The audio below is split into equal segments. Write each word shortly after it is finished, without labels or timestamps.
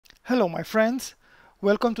Hello my friends,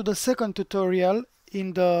 welcome to the second tutorial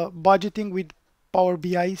in the Budgeting with Power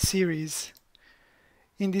BI series.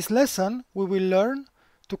 In this lesson we will learn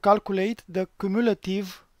to calculate the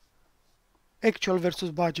cumulative actual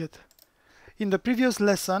versus budget. In the previous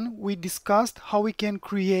lesson we discussed how we can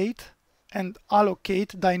create and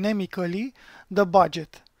allocate dynamically the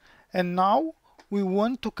budget, and now we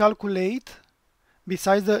want to calculate,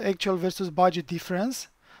 besides the actual versus budget difference,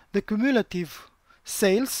 the cumulative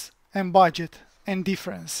sales and budget and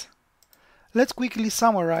difference. Let's quickly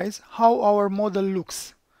summarize how our model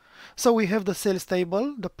looks. So we have the sales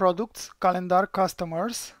table, the products, calendar,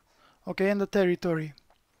 customers, okay, and the territory.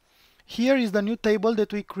 Here is the new table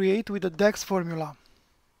that we create with the DAX formula.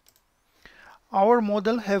 Our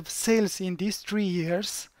model have sales in these 3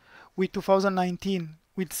 years, with 2019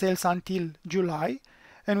 with sales until July,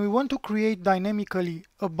 and we want to create dynamically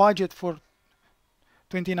a budget for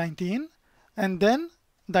 2019 and then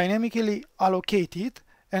dynamically allocate it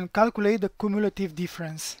and calculate the cumulative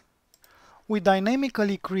difference. We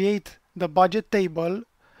dynamically create the budget table,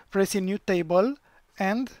 pressing new table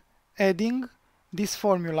and adding this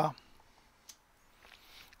formula.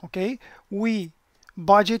 Okay, we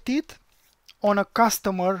budget it on a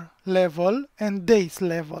customer level and days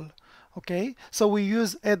level. Okay, so we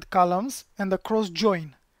use add columns and the cross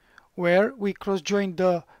join, where we cross join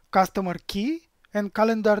the customer key and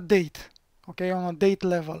calendar date, okay, on a date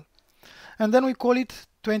level. And then we call it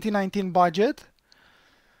 2019 budget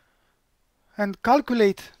and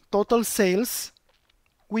calculate total sales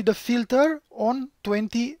with a filter on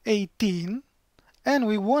 2018, and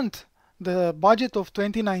we want the budget of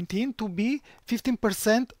 2019 to be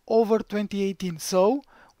 15% over 2018, so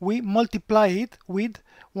we multiply it with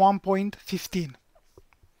 1.15.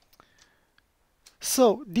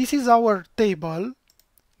 So this is our table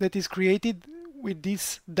that is created with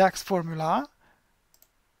this DAX formula,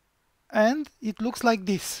 and it looks like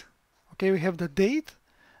this. Okay, we have the date,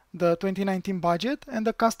 the 2019 budget, and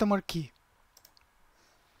the customer key.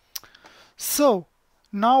 So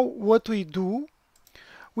now what we do,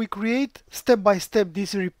 we create step by step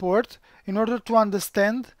this report in order to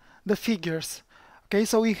understand the figures. Okay,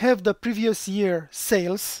 so we have the previous year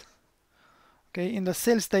sales. Okay, in the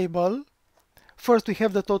sales table, first we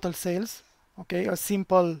have the total sales. Okay, a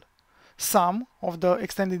simple sum of the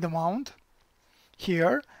extended amount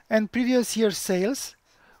here, and previous year sales,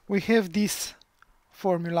 we have this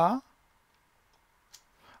formula.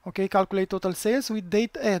 Okay, calculate total sales with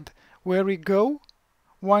date add, where we go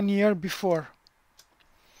 1 year before.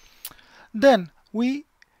 Then we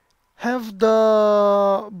have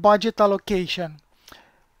the budget allocation.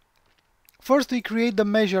 First we create the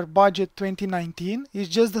measure budget 2019. It's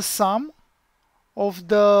just the sum of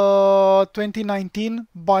the 2019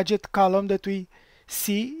 budget column that we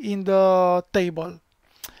see in the table,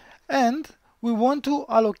 and we want to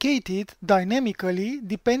allocate it dynamically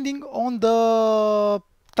depending on the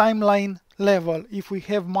timeline level. If we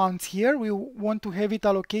have months here, we want to have it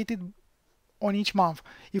allocated on each month.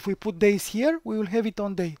 If we put days here, we will have it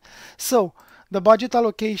on day. So the budget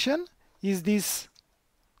allocation is this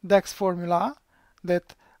DAX formula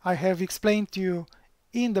that I have explained to you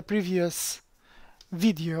in the previous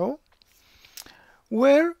video,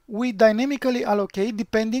 where we dynamically allocate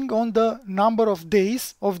depending on the number of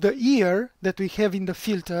days of the year that we have in the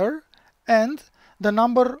filter and the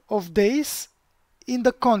number of days in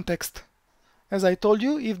the context. As I told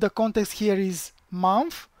you, if the context here is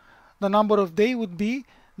month, the number of days would be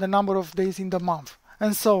the number of days in the month,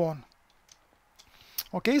 and so on.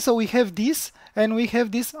 Okay, so we have this and we have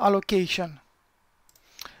this allocation.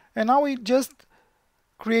 And now we just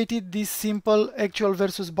created this simple actual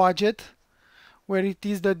versus budget, where it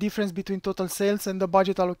is the difference between total sales and the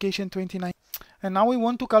budget allocation 29. And now we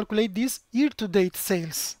want to calculate this year-to-date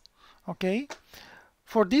sales. Okay,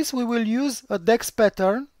 for this we will use a DAX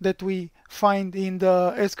pattern that we find in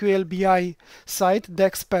the SQL BI site,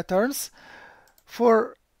 DAX patterns,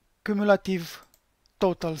 for cumulative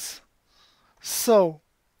totals. So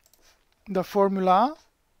the formula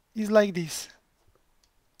is like this.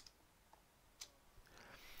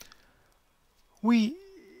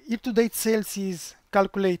 Year-to-date sales is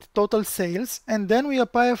calculate total sales, and then we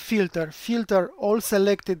apply a filter all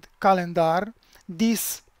selected calendar.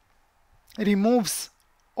 This removes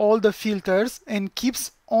all the filters and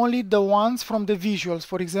keeps only the ones from the visuals.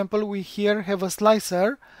 For example, we here have a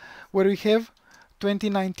slicer where we have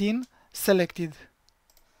 2019 selected.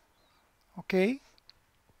 Okay,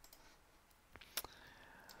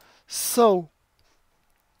 so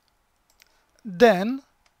then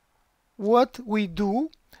what we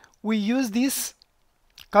do, we use this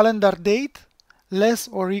calendar date less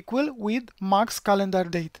or equal with max calendar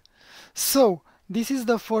date. So this is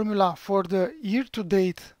the formula for the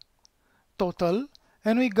year-to-date total,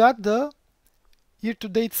 and we got the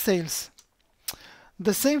year-to-date sales.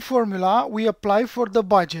 The same formula we apply for the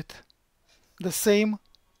budget, the same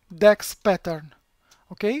DAX pattern.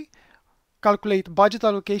 Okay, calculate budget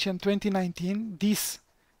allocation 2019, this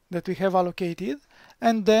that we have allocated,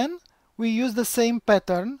 and then we use the same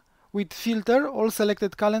pattern with filter all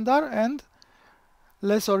selected calendar and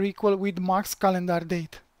less or equal with max calendar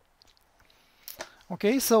date.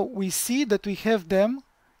 Okay, so we see that we have them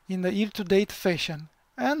in the year-to-date fashion,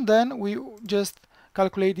 and then we just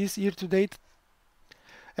calculate this year-to-date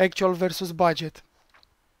actual versus budget.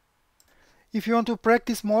 If you want to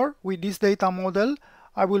practice more with this data model,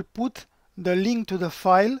 I will put the link to the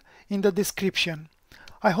file in the description.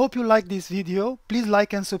 I hope you like this video. Please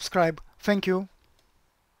like and subscribe. Thank you.